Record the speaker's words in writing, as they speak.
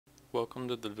Welcome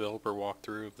to the developer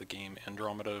walkthrough of the game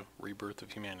Andromeda, Rebirth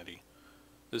of Humanity.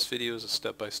 This video is a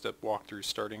step-by-step walkthrough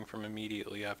starting from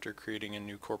immediately after creating a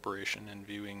new corporation and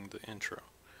viewing the intro.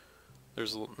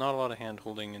 There's not a lot of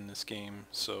hand-holding in this game,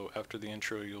 so after the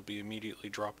intro you'll be immediately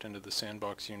dropped into the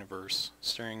sandbox universe,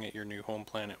 staring at your new home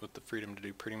planet with the freedom to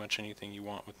do pretty much anything you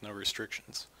want with no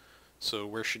restrictions. So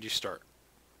where should you start?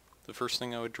 The first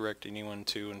thing I would direct anyone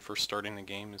to when first starting the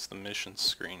game is the missions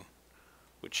screen,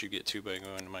 which you get to by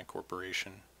going to My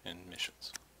Corporation and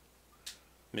Missions.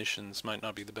 Missions might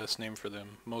not be the best name for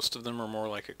them. Most of them are more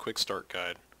like a quick start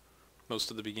guide. Most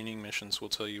of the beginning missions will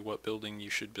tell you what building you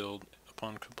should build.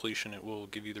 Upon completion it will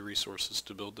give you the resources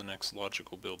to build the next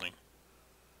logical building.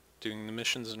 Doing the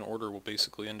missions in order will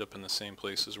basically end up in the same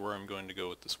place as where I'm going to go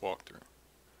with this walkthrough.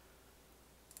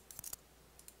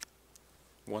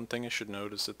 One thing I should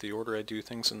note is that the order I do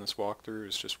things in this walkthrough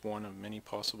is just one of many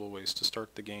possible ways to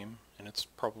start the game, and it's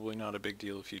probably not a big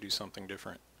deal if you do something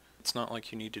different. It's not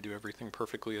like you need to do everything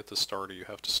perfectly at the start or you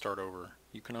have to start over.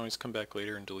 You can always come back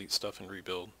later and delete stuff and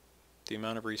rebuild. The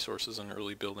amount of resources and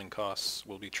early building costs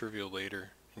will be trivial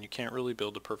later, and you can't really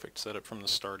build a perfect setup from the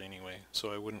start anyway,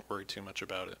 so I wouldn't worry too much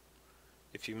about it.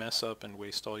 If you mess up and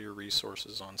waste all your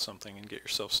resources on something and get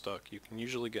yourself stuck, you can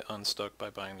usually get unstuck by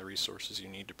buying the resources you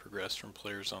need to progress from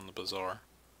players on the bazaar.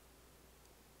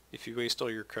 If you waste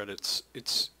all your credits,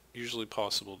 it's usually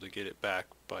possible to get it back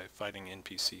by fighting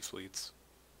NPC fleets.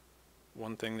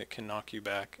 One thing that can knock you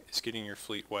back is getting your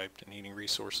fleet wiped and needing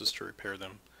resources to repair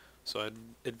them, so I'd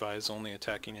advise only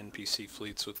attacking NPC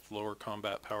fleets with lower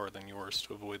combat power than yours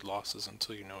to avoid losses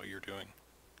until you know what you're doing.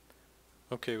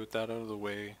 Okay, with that out of the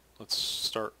way, let's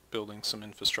start building some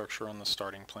infrastructure on the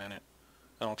starting planet,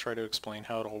 and I'll try to explain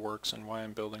how it all works and why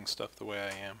I'm building stuff the way I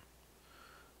am.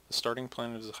 The starting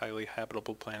planet is a highly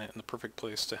habitable planet and the perfect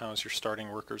place to house your starting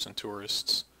workers and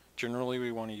tourists. Generally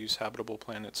we want to use habitable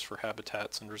planets for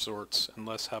habitats and resorts, and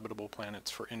less habitable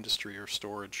planets for industry or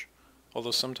storage,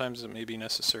 although sometimes it may be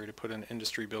necessary to put an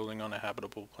industry building on a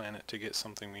habitable planet to get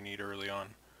something we need early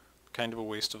on. Kind of a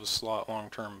waste of a slot long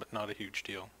term, but not a huge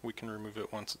deal. We can remove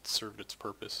it once it's served its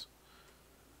purpose.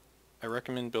 I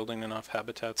recommend building enough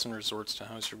habitats and resorts to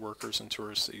house your workers and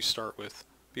tourists that you start with,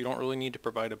 but you don't really need to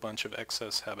provide a bunch of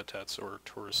excess habitats or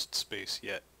tourist space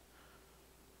yet.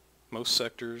 Most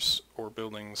sectors or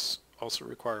buildings also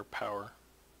require power,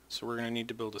 so we're going to need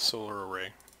to build a solar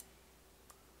array.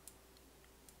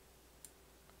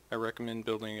 I recommend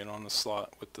building it on the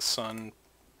slot with the sun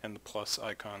and the plus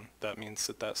icon. That means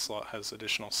that that slot has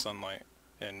additional sunlight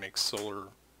and makes solar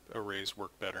arrays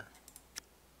work better.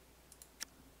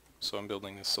 So I'm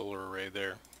building a solar array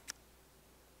there,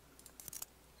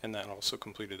 and that also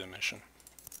completed a mission.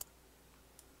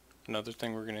 Another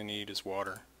thing we're going to need is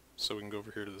water, so we can go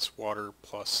over here to this water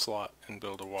plus slot and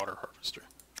build a water harvester.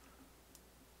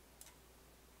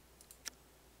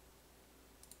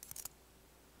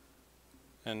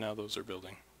 And now those are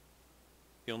building.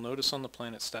 You'll notice on the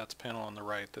planet stats panel on the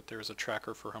right that there is a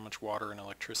tracker for how much water and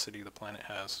electricity the planet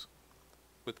has.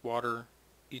 With water,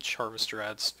 each harvester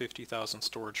adds 50,000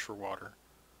 storage for water.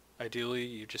 Ideally,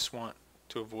 you just want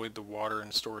to avoid the water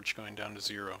and storage going down to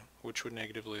zero, which would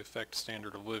negatively affect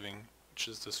standard of living, which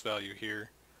is this value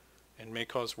here, and may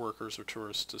cause workers or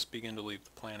tourists to begin to leave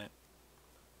the planet.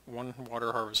 One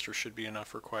water harvester should be enough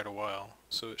for quite a while,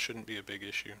 so it shouldn't be a big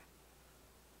issue.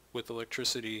 With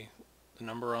electricity, the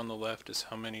number on the left is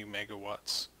how many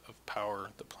megawatts of power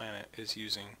the planet is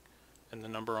using, and the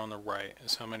number on the right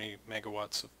is how many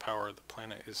megawatts of power the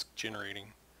planet is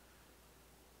generating.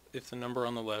 If the number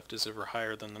on the left is ever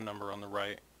higher than the number on the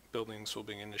right, buildings will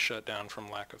begin to shut down from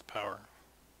lack of power.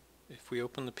 If we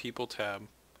open the People tab,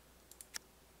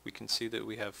 we can see that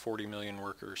we have 40 million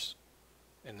workers,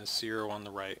 and the 0 on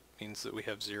the right means that we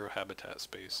have 0 habitat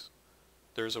space.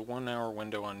 There's a 1-hour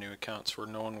window on new accounts where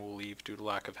no one will leave due to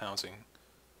lack of housing,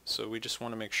 so we just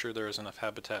want to make sure there is enough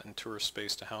habitat and tourist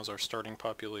space to house our starting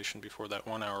population before that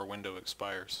 1-hour window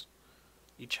expires.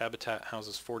 Each habitat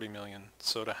houses 40 million,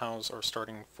 so to house our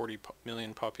starting 40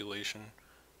 million population,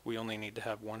 we only need to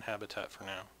have one habitat for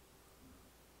now.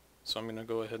 So I'm going to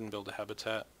go ahead and build a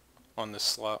habitat on this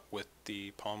slot with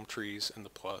the palm trees and the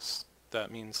plus. That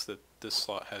means that this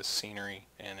slot has scenery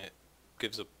and it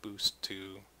gives a boost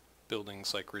to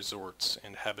buildings like resorts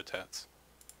and habitats.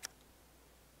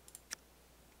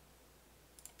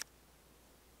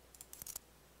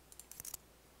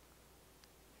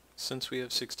 Since we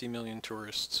have 60 million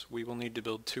tourists, we will need to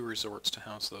build 2 resorts to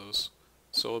house those.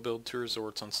 So I'll build 2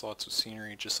 resorts on slots with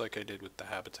scenery just like I did with the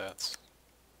habitats.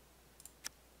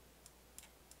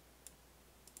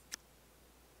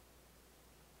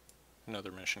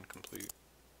 Another mission complete.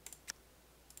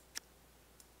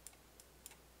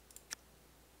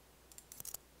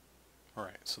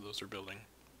 so those are building.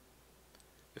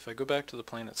 If I go back to the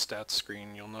planet stats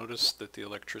screen, you'll notice that the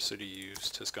electricity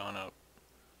used has gone up.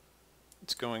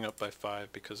 It's going up by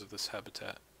 5 because of this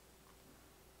habitat.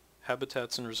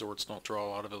 Habitats and resorts don't draw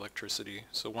a lot of electricity,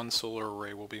 so one solar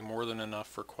array will be more than enough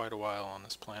for quite a while on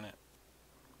this planet.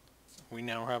 We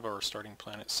now have our starting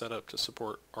planet set up to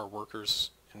support our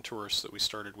workers and tourists that we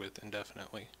started with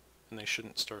indefinitely, and they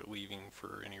shouldn't start leaving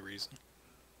for any reason.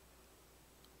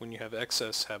 When you have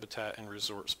excess habitat and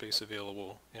resort space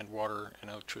available, and water and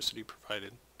electricity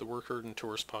provided, the worker and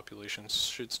tourist populations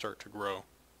should start to grow.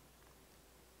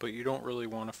 But you don't really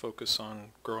want to focus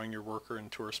on growing your worker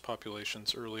and tourist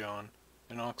populations early on,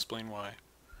 and I'll explain why.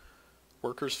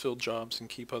 Workers fill jobs and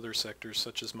keep other sectors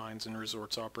such as mines and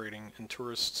resorts operating, and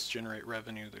tourists generate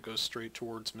revenue that goes straight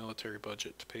towards military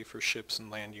budget to pay for ships and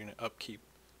land unit upkeep.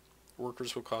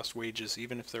 Workers will cost wages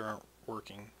even if they aren't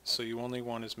working, so you only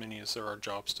want as many as there are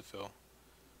jobs to fill.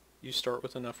 You start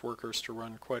with enough workers to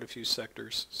run quite a few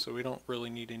sectors, so we don't really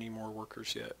need any more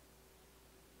workers yet.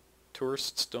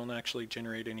 Tourists don't actually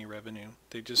generate any revenue,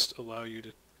 they just allow you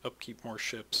to upkeep more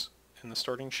ships, and the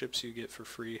starting ships you get for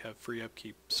free have free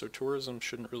upkeep, so tourism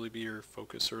shouldn't really be your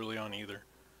focus early on either.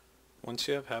 Once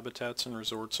you have habitats and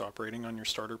resorts operating on your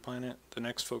starter planet, the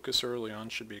next focus early on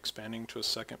should be expanding to a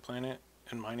second planet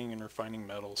and mining and refining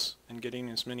metals, and getting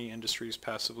as many industries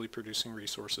passively producing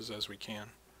resources as we can.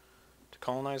 To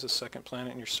colonize a second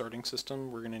planet in your starting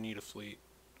system, we're going to need a fleet.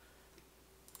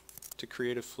 To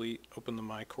create a fleet, open the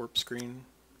My Corp screen,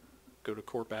 go to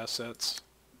Corp Assets,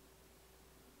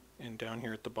 and down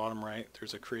here at the bottom right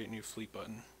there's a Create New Fleet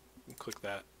button. You click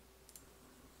that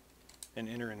and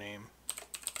enter a name.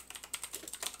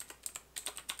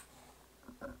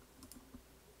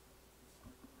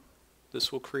 This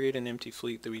will create an empty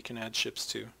fleet that we can add ships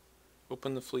to.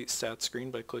 Open the fleet stats screen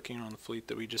by clicking on the fleet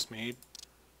that we just made,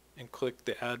 and click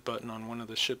the Add button on one of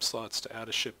the ship slots to add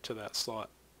a ship to that slot.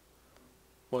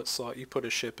 What slot you put a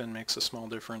ship in makes a small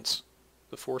difference.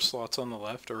 The 4 slots on the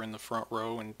left are in the front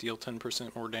row and deal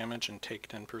 10% more damage and take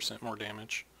 10% more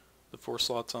damage. The 4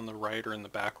 slots on the right are in the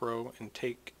back row and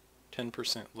take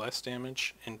 10% less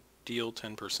damage and deal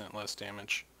 10% less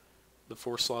damage. The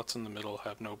 4 slots in the middle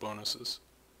have no bonuses.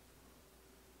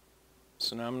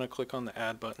 So now I'm going to click on the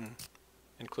Add button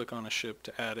and click on a ship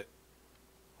to add it,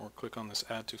 or click on this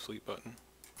Add to Fleet button.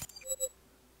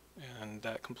 And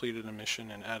that completed a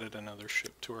mission and added another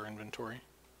ship to our inventory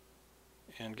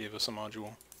and gave us a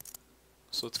module.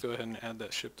 So let's go ahead and add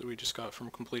that ship that we just got from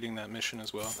completing that mission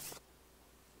as well.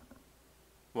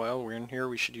 While we're in here,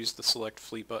 we should use the Select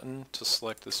Fleet button to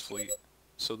select this fleet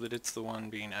so that it's the one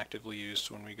being actively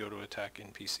used when we go to attack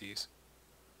NPCs.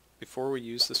 Before we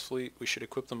use this fleet, we should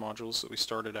equip the modules that we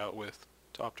started out with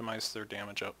to optimize their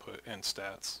damage output and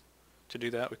stats. To do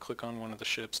that, we click on one of the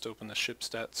ships to open the ship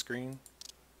stats screen,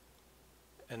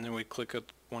 and then we click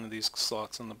up one of these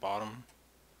slots on the bottom,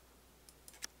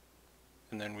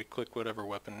 and then we click whatever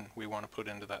weapon we want to put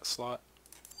into that slot,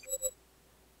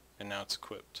 and now it's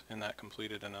equipped, and that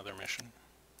completed another mission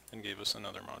and gave us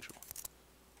another module.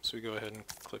 So we go ahead and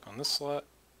click on this slot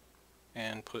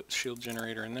and put shield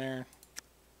generator in there,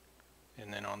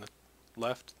 and then on the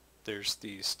left there's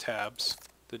these tabs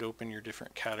that open your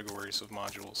different categories of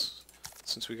modules.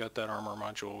 Since we got that armor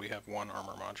module, we have one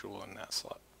armor module in that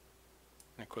slot,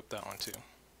 and equip that one too.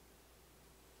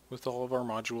 With all of our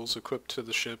modules equipped to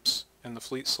the ships and the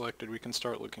fleet selected, we can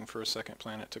start looking for a second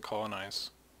planet to colonize.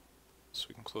 So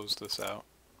we can close this out.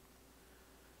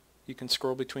 You can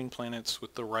scroll between planets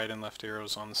with the right and left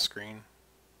arrows on the screen.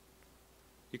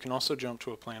 You can also jump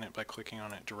to a planet by clicking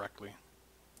on it directly.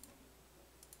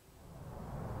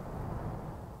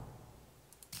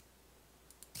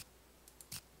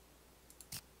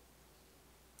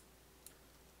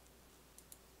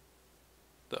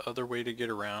 The other way to get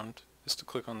around is to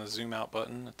click on the zoom out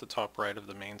button at the top right of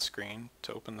the main screen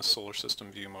to open the solar system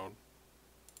view mode.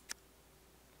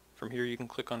 From here you can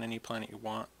click on any planet you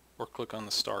want, or click on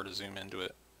the star to zoom into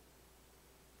it.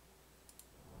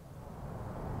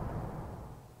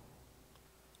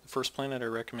 The first planet I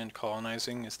recommend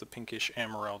colonizing is the pinkish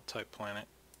emerald type planet.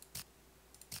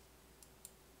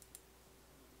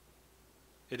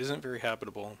 It isn't very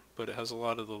habitable, but it has a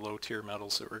lot of the low tier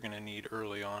metals that we're going to need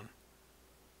early on.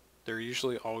 There are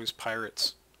usually always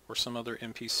pirates or some other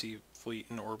NPC fleet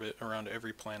in orbit around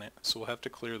every planet, so we'll have to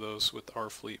clear those with our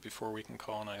fleet before we can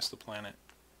colonize the planet.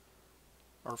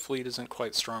 Our fleet isn't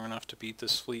quite strong enough to beat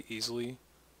this fleet easily,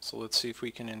 so let's see if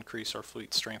we can increase our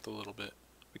fleet strength a little bit.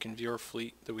 We can view our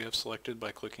fleet that we have selected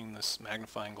by clicking this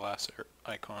magnifying glass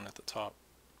icon at the top.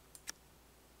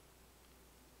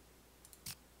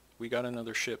 we got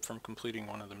another ship from completing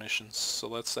one of the missions, so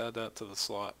let's add that to the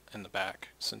slot in the back,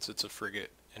 since it's a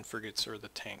frigate, and frigates are the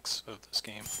tanks of this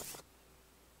game.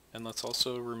 And let's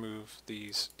also remove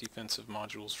these defensive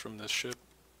modules from this ship,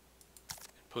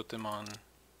 and put them on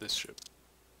this ship.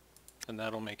 And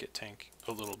that'll make it tank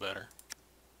a little better.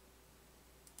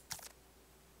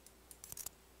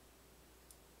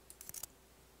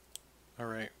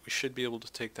 Alright, we should be able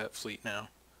to take that fleet now.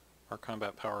 Our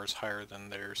combat power is higher than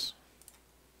theirs.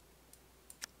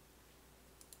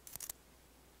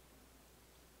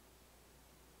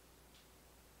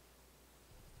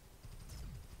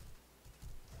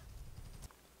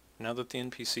 Now that the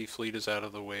NPC fleet is out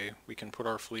of the way, we can put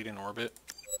our fleet in orbit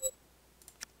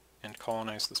and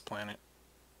colonize this planet.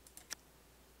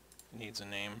 It needs a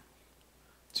name.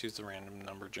 Let's use the random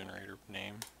number generator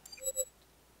name.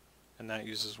 And that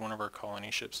uses one of our colony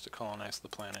ships to colonize the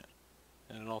planet.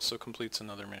 And it also completes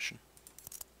another mission.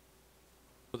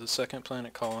 With the second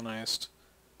planet colonized,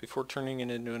 before turning it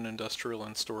into an industrial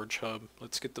and storage hub,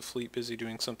 let's get the fleet busy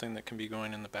doing something that can be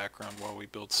going in the background while we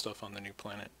build stuff on the new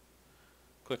planet.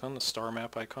 Click on the star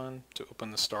map icon to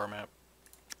open the star map.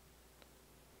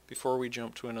 Before we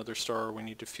jump to another star, we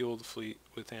need to fuel the fleet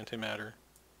with antimatter,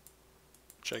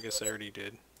 which I guess I already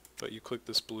did, but you click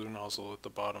this blue nozzle at the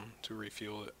bottom to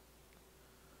refuel it.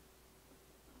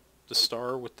 The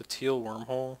star with the teal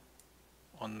wormhole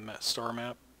on the star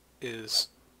map is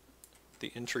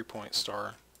the entry point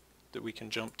star that we can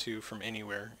jump to from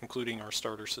anywhere, including our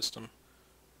starter system.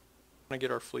 We want to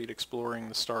get our fleet exploring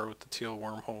the star with the teal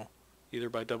wormhole, either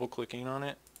by double clicking on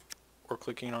it or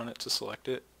clicking on it to select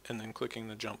it and then clicking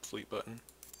the jump fleet button.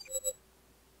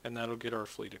 And that'll get our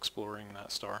fleet exploring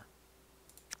that star.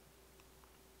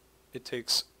 It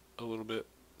takes a little bit,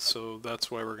 so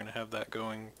that's why we're going to have that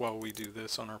going while we do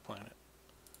this on our planet.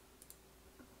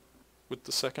 With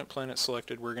the second planet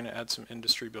selected, we're going to add some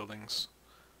industry buildings.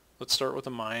 Let's start with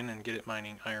a mine and get it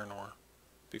mining iron ore.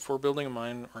 Before building a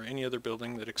mine or any other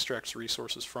building that extracts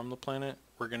resources from the planet,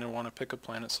 we're going to want to pick a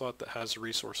planet slot that has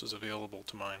resources available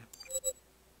to mine.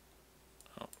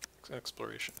 Oh,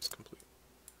 exploration is complete.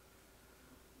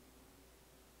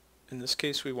 In this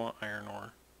case, we want iron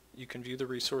ore. You can view the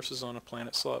resources on a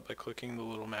planet slot by clicking the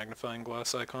little magnifying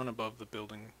glass icon above the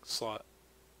building slot.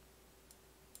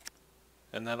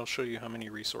 And that'll show you how many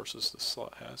resources this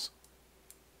slot has.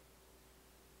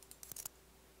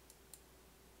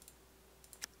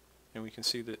 And we can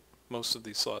see that most of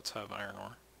these slots have iron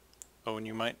ore. Oh, and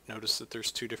you might notice that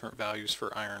there's two different values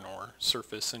for iron ore,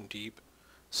 surface and deep.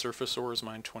 Surface ore is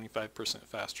mined 25%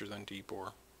 faster than deep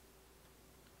ore.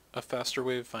 A faster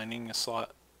way of finding a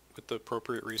slot with the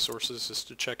appropriate resources is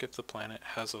to check if the planet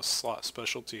has a slot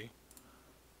specialty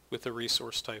with a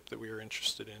resource type that we are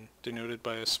interested in, denoted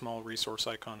by a small resource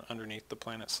icon underneath the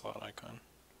planet slot icon.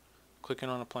 Clicking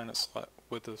on a planet slot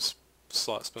with a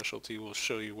slot specialty will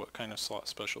show you what kind of slot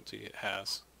specialty it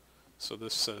has. So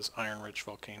this says iron-rich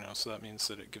volcano, so that means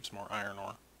that it gives more iron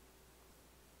ore.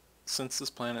 Since this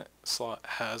planet slot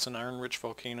has an iron-rich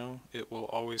volcano, it will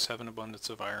always have an abundance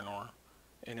of iron ore,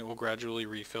 and it will gradually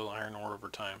refill iron ore over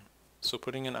time. So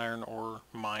putting an iron ore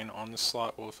mine on this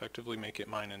slot will effectively make it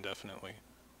mine indefinitely,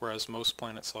 whereas most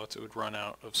planet slots it would run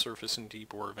out of surface and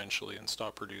deep ore eventually and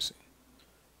stop producing.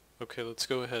 Okay, let's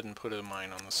go ahead and put a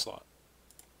mine on the slot.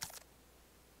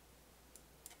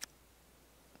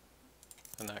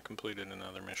 And that completed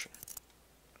another mission.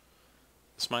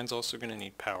 This mine's also going to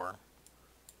need power,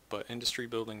 but industry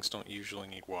buildings don't usually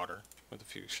need water, with a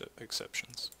few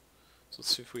exceptions. So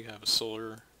let's see if we have a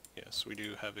solar. Yes, we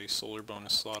do have a solar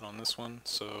bonus slot on this one,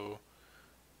 so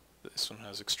this one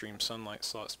has extreme sunlight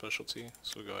slot specialty,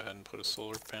 so we'll go ahead and put a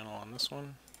solar panel on this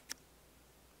one.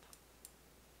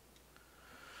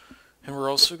 And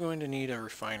we're also going to need a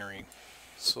refinery.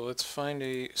 So let's find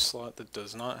a slot that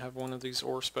does not have one of these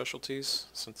ore specialties,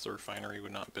 since the refinery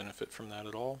would not benefit from that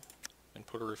at all, and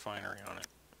put a refinery on it.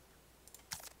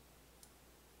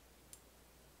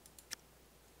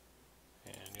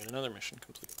 And get another mission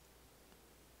complete.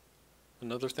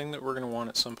 Another thing that we're going to want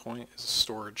at some point is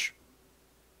storage.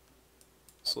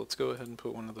 So let's go ahead and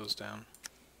put one of those down.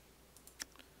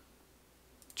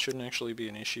 It shouldn't actually be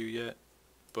an issue yet,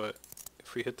 but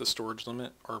if we hit the storage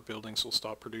limit, our buildings will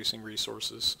stop producing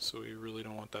resources, so we really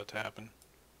don't want that to happen.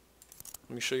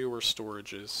 Let me show you where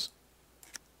storage is.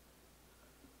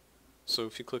 So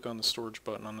if you click on the storage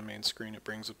button on the main screen, it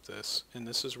brings up this, and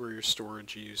this is where your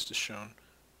storage used is shown.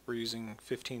 We're using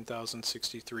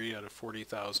 15,063 out of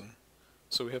 40,000,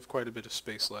 so we have quite a bit of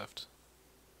space left.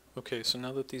 Okay, so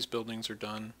now that these buildings are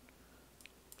done,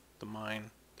 the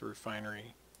mine, the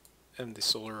refinery, and the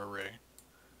solar array,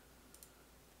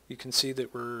 you can see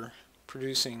that we're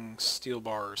producing steel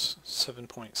bars,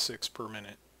 7.6 per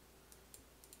minute.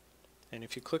 And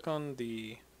if you click on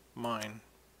the mine,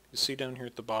 you see down here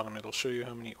at the bottom it'll show you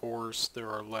how many ores there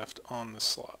are left on this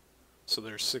slot. So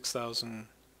there's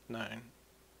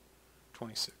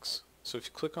 6,926. So if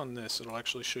you click on this, it'll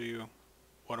actually show you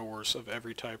what ores of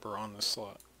every type are on this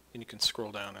slot. And you can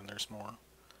scroll down and there's more.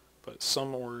 But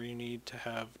some ore you need to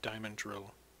have diamond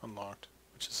drill unlocked,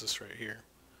 which is this right here.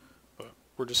 But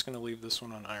we're just going to leave this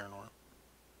one on iron ore.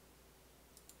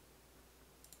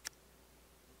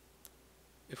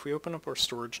 If we open up our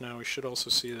storage now, we should also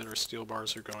see that our steel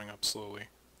bars are going up slowly.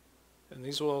 And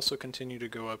these will also continue to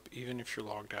go up even if you're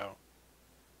logged out.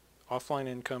 Offline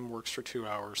income works for 2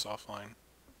 hours offline.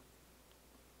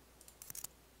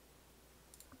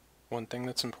 One thing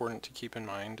that's important to keep in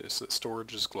mind is that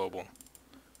storage is global.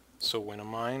 So when a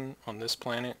mine on this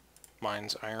planet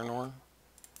mines iron ore,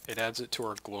 it adds it to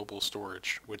our global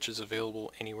storage, which is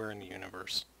available anywhere in the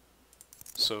universe.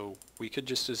 So we could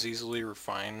just as easily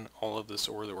refine all of this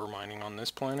ore that we're mining on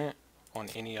this planet on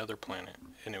any other planet,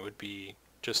 and it would be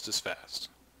just as fast.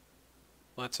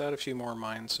 Let's add a few more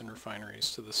mines and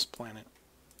refineries to this planet.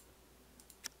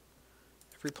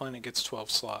 Every planet gets 12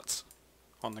 slots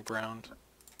on the ground,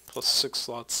 plus 6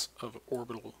 slots of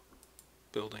orbital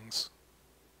buildings.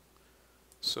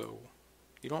 So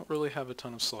you don't really have a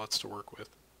ton of slots to work with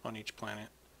on each planet.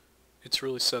 It's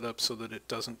really set up so that it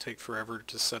doesn't take forever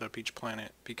to set up each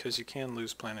planet, because you can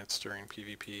lose planets during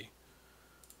PvP.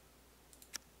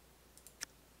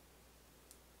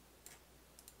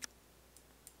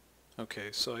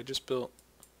 Okay, so I just built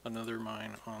another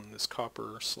mine on this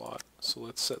copper slot, so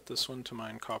let's set this one to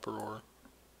mine copper ore.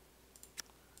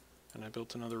 And I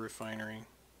built another refinery.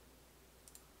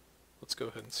 Let's go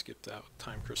ahead and skip that with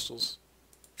time crystals.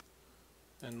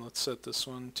 And let's set this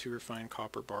one to refine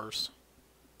copper bars.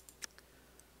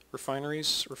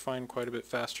 Refineries refine quite a bit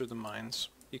faster than mines.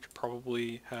 You could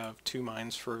probably have 2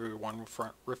 mines for every 1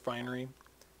 refinery,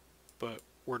 but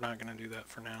we're not going to do that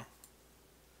for now.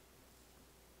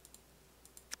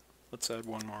 Let's add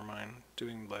 1 more mine,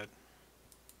 doing lead.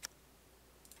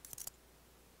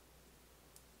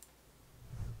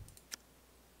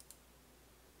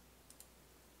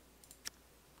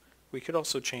 We could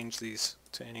also change these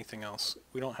to anything else.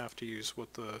 We don't have to use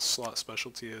what the slot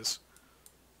specialty is.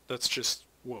 That's just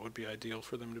what would be ideal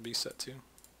for them to be set to.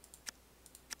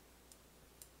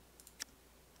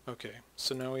 Okay,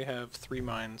 so now we have 3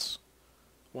 mines.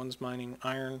 One's mining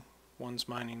iron, one's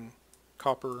mining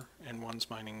copper, and one's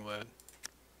mining lead.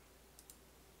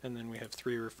 And then we have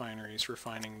 3 refineries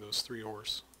refining those 3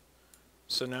 ores.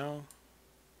 So now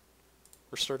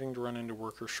we're starting to run into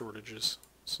worker shortages.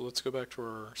 So let's go back to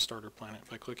our starter planet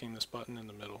by clicking this button in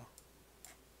the middle.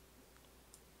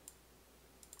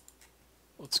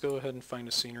 Let's go ahead and find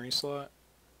a scenery slot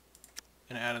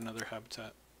and add another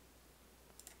habitat.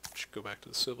 Should go back to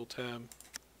the civil tab,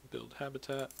 build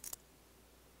habitat.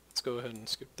 Let's go ahead and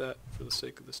skip that for the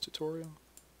sake of this tutorial.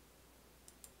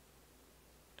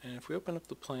 And if we open up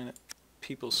the planet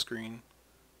people screen,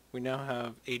 we now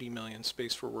have 80 million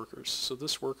space for workers. So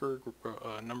this worker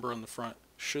number on the front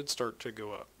should start to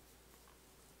go up.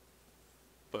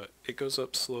 But it goes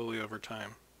up slowly over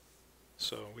time.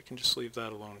 So we can just leave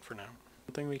that alone for now.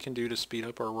 One thing we can do to speed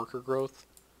up our worker growth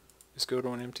is go to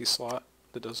an empty slot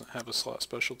that doesn't have a slot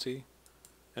specialty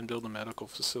and build a medical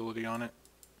facility on it.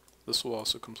 This will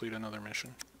also complete another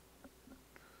mission.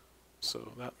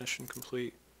 So that mission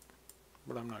complete,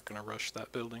 but I'm not going to rush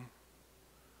that building.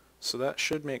 So that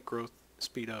should make growth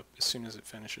speed up as soon as it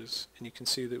finishes, and you can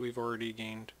see that we've already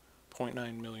gained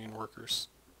 0.9 million workers.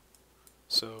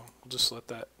 So we'll just let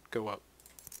that go up.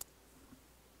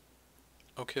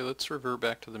 Okay, let's revert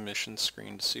back to the mission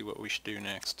screen to see what we should do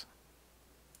next.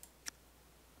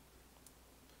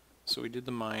 So we did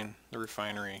the mine, the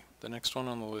refinery. The next one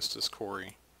on the list is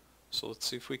quarry. So let's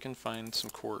see if we can find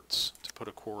some quartz to put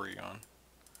a quarry on.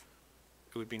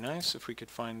 It would be nice if we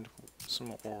could find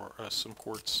some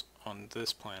quartz on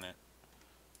this planet,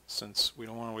 since we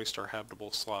don't want to waste our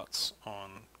habitable slots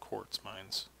on quartz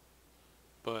mines.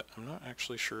 But I'm not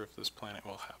actually sure if this planet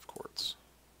will have quartz.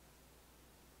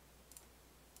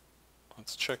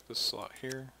 Let's check this slot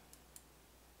here.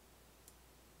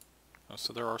 Oh,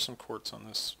 so there are some quartz on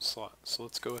this slot, so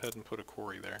let's go ahead and put a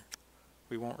quarry there.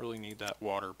 We won't really need that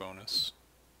water bonus.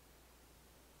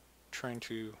 Trying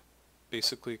to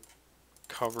basically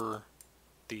cover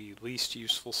the least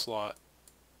useful slot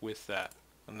with that,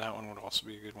 and that one would also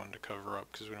be a good one to cover up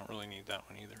because we don't really need that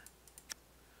one either.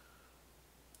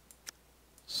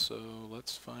 So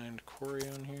let's find quarry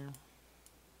on here,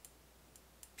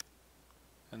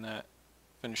 and that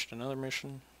finished another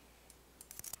mission.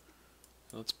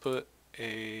 Let's put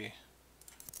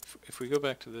if we go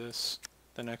back to this,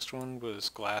 the next one was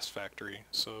glass factory.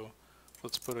 So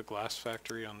let's put a glass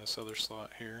factory on this other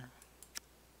slot here.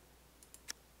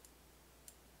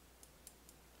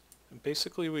 And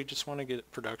basically we just want to get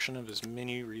production of as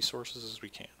many resources as we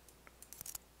can.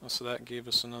 So that gave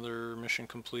us another mission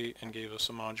complete and gave us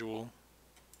a module.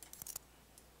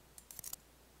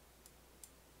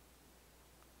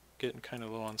 Getting kind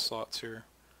of low on slots here.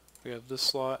 We have this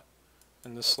slot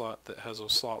and this slot that has a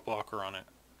slot blocker on it.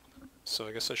 So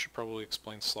I guess I should probably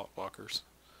explain slot blockers.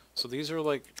 So these are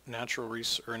like natural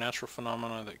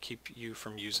phenomena that keep you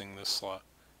from using this slot,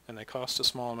 and they cost a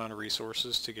small amount of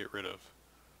resources to get rid of.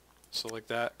 So like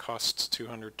that costs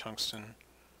 200 tungsten.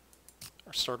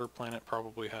 Our starter planet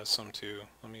probably has some too.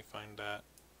 Let me find that.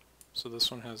 So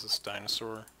this one has this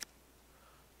dinosaur.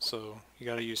 So you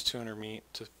gotta use 200 meat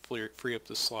to free up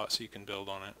this slot so you can build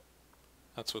on it.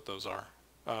 That's what those are.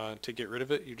 To get rid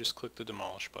of it, you just click the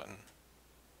demolish button.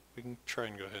 We can try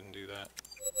and go ahead and do that.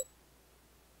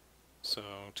 So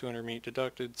 200 meat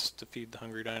deducted to feed the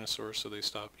hungry dinosaurs so they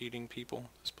stop eating people.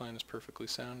 This plan is perfectly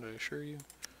sound, I assure you.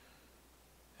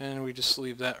 And we just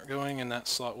leave that going, and that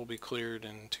slot will be cleared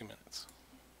in 2 minutes.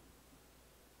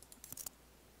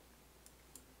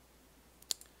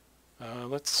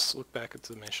 Let's look back at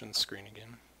the mission screen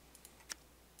again.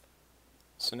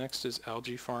 So next is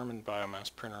algae farm and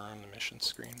biomass printer on the mission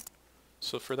screen.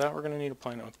 So for that we're going to need a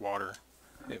planet with water.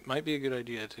 It might be a good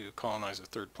idea to colonize a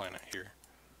third planet here.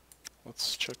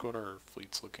 Let's check what our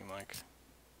fleet's looking like.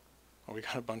 Oh, we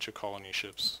got a bunch of colony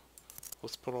ships.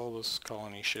 Let's put all those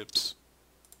colony ships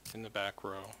in the back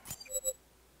row.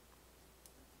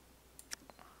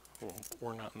 Well,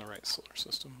 we're not in the right solar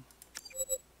system.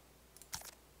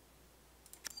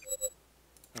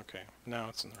 Okay, now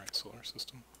it's in the right solar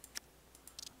system.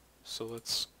 So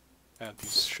let's add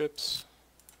these ships.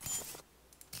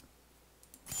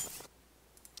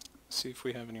 See if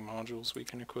we have any modules we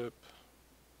can equip.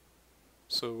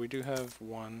 So we do have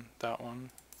one, that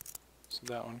one. So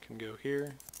that one can go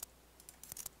here.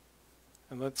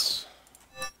 And let's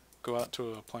go out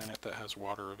to a planet that has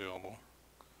water available.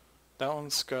 That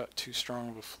one's got too strong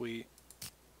of a fleet.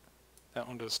 That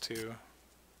one does too.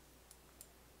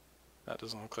 That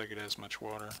doesn't look like it has much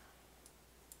water.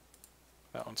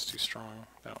 That one's too strong.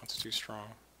 That one's too strong.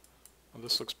 Well,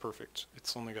 this looks perfect.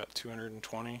 It's only got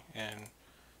 220 and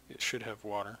it should have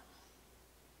water.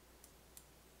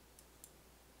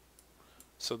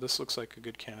 So this looks like a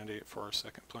good candidate for our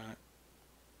second planet.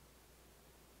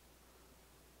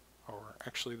 Or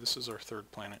actually this is our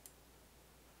third planet.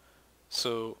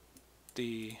 So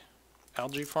the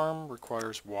algae farm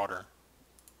requires water.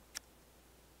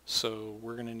 So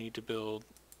we're going to need to build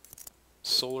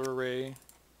solar array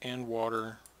and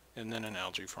water and then an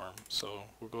algae farm. So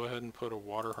we'll go ahead and put a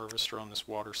water harvester on this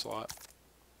water slot.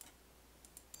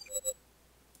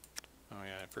 Oh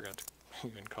yeah, I forgot to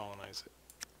even colonize it.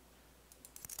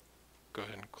 Go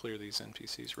ahead and clear these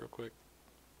NPCs real quick.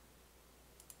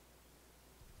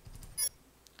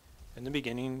 In the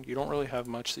beginning, you don't really have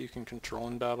much that you can control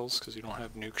in battles because you don't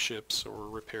have nuke ships or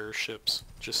repair ships,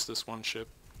 just this one ship.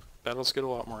 Battles get a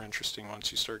lot more interesting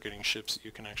once you start getting ships that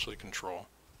you can actually control,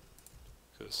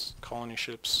 because colony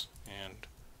ships and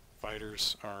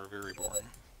fighters are very boring.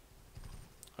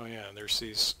 Oh yeah, there's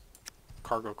these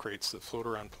cargo crates that float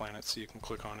around planets that you can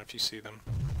click on if you see them.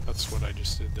 That's what I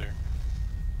just did there.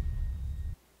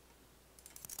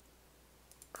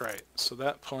 Right, so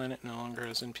that planet no longer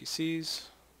has NPCs.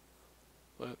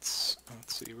 Let's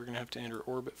see, we're going to have to enter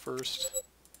orbit first,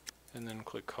 and then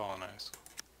click colonize.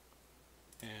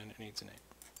 And it needs a name.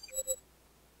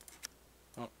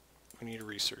 Oh, we need a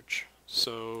research.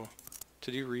 So,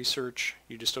 to do research,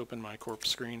 you just open my corp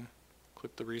screen,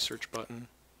 click the research button,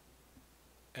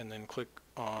 and then click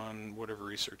on whatever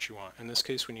research you want. In this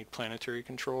case, we need planetary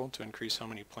control to increase how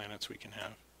many planets we can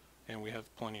have. And we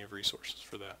have plenty of resources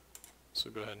for that.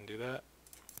 So go ahead and do that.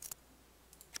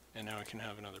 And now we can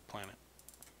have another planet.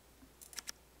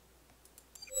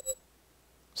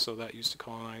 So that used to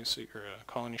colonize your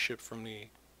colony ship from the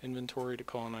inventory to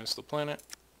colonize the planet,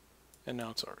 and now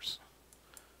it's ours.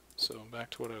 So back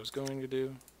to what I was going to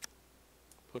do.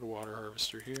 Put a water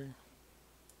harvester here.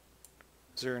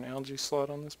 Is there an algae slot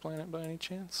on this planet by any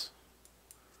chance?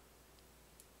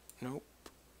 Nope.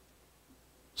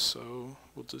 So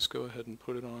we'll just go ahead and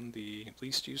put it on the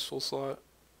least useful slot,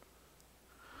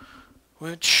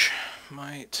 which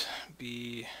might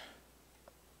be,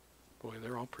 boy,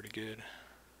 they're all pretty good.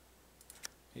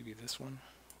 Maybe this one.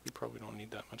 We probably don't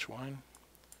need that much wine.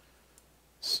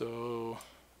 So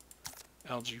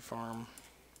algae farm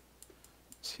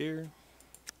is here.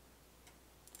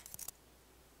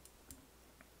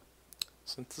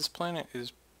 Since this planet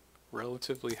is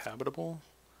relatively habitable,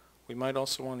 we might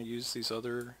also want to use these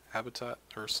other habitat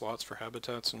or slots for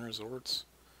habitats and resorts.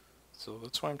 So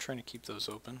that's why I'm trying to keep those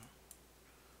open.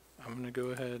 I'm going to go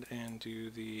ahead and do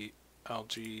the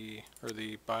algae or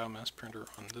the biomass printer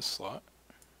on this slot.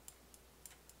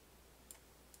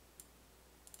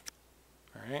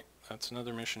 Alright, that's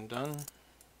another mission done.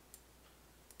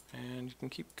 And you can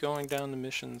keep going down the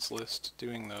missions list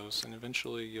doing those, and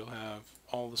eventually you'll have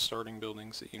all the starting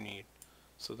buildings that you need.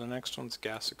 So the next one's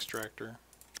gas extractor.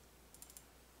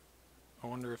 I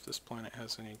wonder if this planet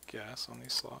has any gas on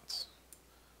these slots.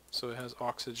 So it has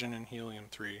oxygen and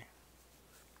helium-3.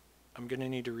 I'm going to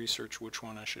need to research which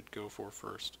one I should go for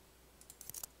first.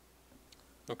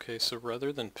 Okay, so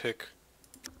rather than pick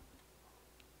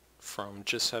from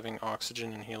just having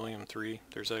oxygen and helium-3,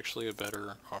 there's actually a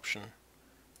better option.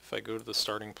 If I go to the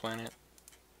starting planet,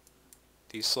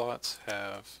 these slots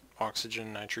have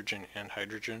oxygen, nitrogen, and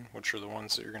hydrogen, which are the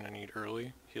ones that you're going to need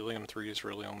early. Helium-3 is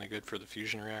really only good for the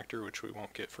fusion reactor, which we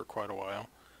won't get for quite a while.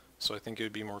 So I think it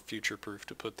would be more future-proof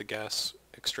to put the gas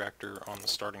extractor on the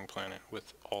starting planet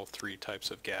with all three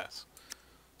types of gas.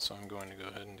 So I'm going to go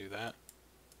ahead and do that.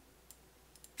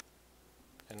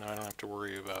 And now I don't have to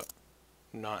worry about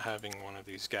not having one of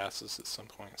these gases at some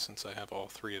point since I have all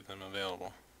three of them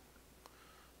available.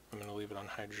 I'm going to leave it on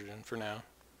hydrogen for now.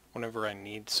 Whenever I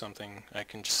need something, I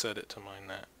can just set it to mine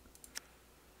that.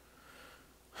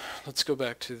 Let's go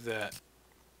back to that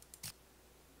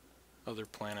other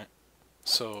planet.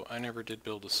 So I never did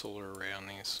build a solar array on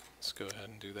these. Let's go ahead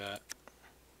and do that.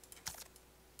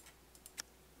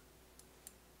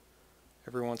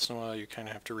 Every once in a while you kind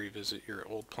of have to revisit your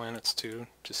old planets too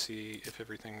to see if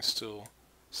everything's still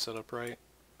set up right.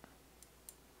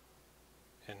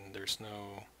 And there's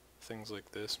no things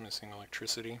like this missing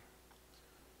electricity.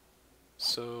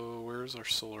 So where's our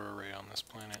solar array on this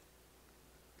planet?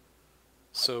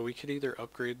 So we could either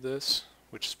upgrade this,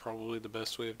 which is probably the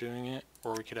best way of doing it,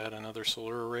 or we could add another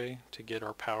solar array to get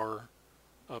our power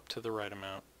up to the right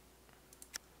amount.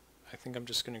 I think I'm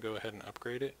just going to go ahead and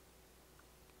upgrade it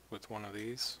with one of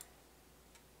these.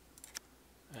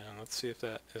 And let's see if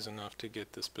that is enough to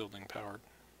get this building powered.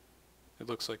 It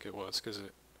looks like it was, because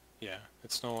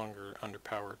it's no longer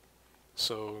underpowered.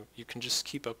 So you can just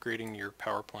keep upgrading your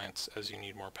power plants as you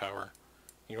need more power.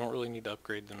 You don't really need to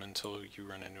upgrade them until you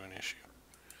run into an issue.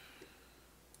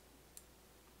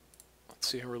 Let's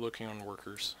see how we're looking on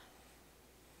workers.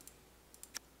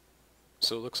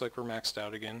 So it looks like we're maxed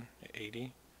out again at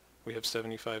 80. We have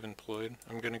 75 employed.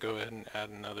 I'm going to go ahead and add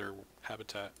another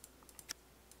habitat.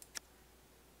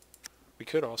 We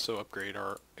could also upgrade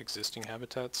our existing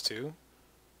habitats too,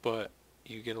 but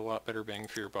you get a lot better bang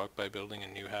for your buck by building a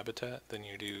new habitat than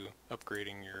you do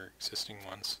upgrading your existing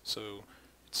ones. So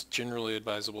it's generally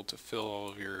advisable to fill all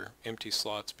of your empty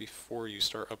slots before you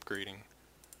start upgrading.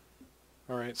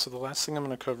 Alright, so the last thing I'm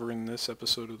going to cover in this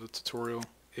episode of the tutorial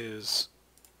is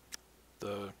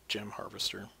the gem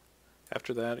harvester.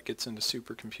 After that it gets into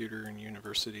supercomputer and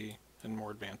university and more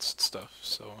advanced stuff,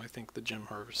 so I think the gem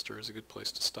harvester is a good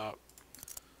place to stop.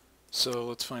 So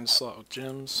let's find a slot with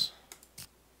gems.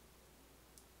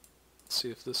 Let's see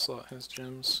if this slot has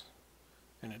gems,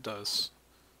 and it does.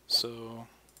 So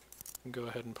I can go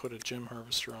ahead and put a gem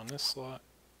harvester on this slot.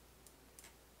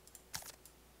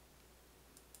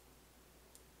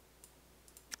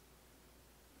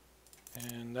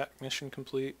 And that mission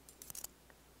complete.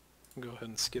 Go ahead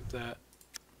and skip that.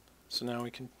 So now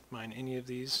we can mine any of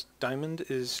these. Diamond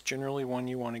is generally one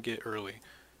you want to get early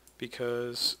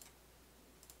because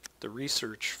the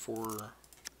research for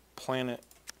planet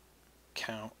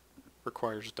count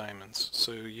requires diamonds.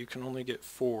 So you can only get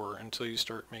 4 until you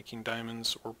start making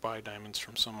diamonds or buy diamonds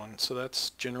from someone. So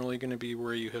that's generally going to be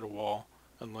where you hit a wall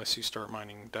unless you start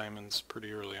mining diamonds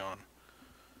pretty early on.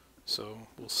 So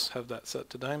we'll have that set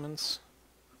to diamonds.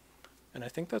 And I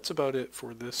think that's about it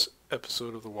for this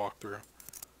episode of the walkthrough.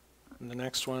 In the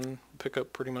next one, pick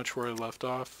up pretty much where I left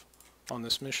off on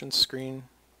this mission screen,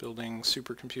 building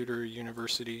supercomputer,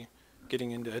 university,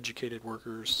 getting into educated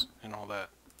workers, and all that.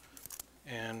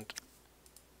 And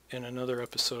in another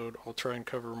episode, I'll try and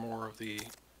cover more of the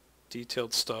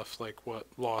detailed stuff like what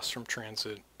loss from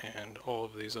transit and all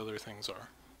of these other things are.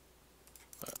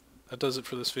 But that does it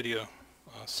for this video.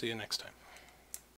 I'll see you next time.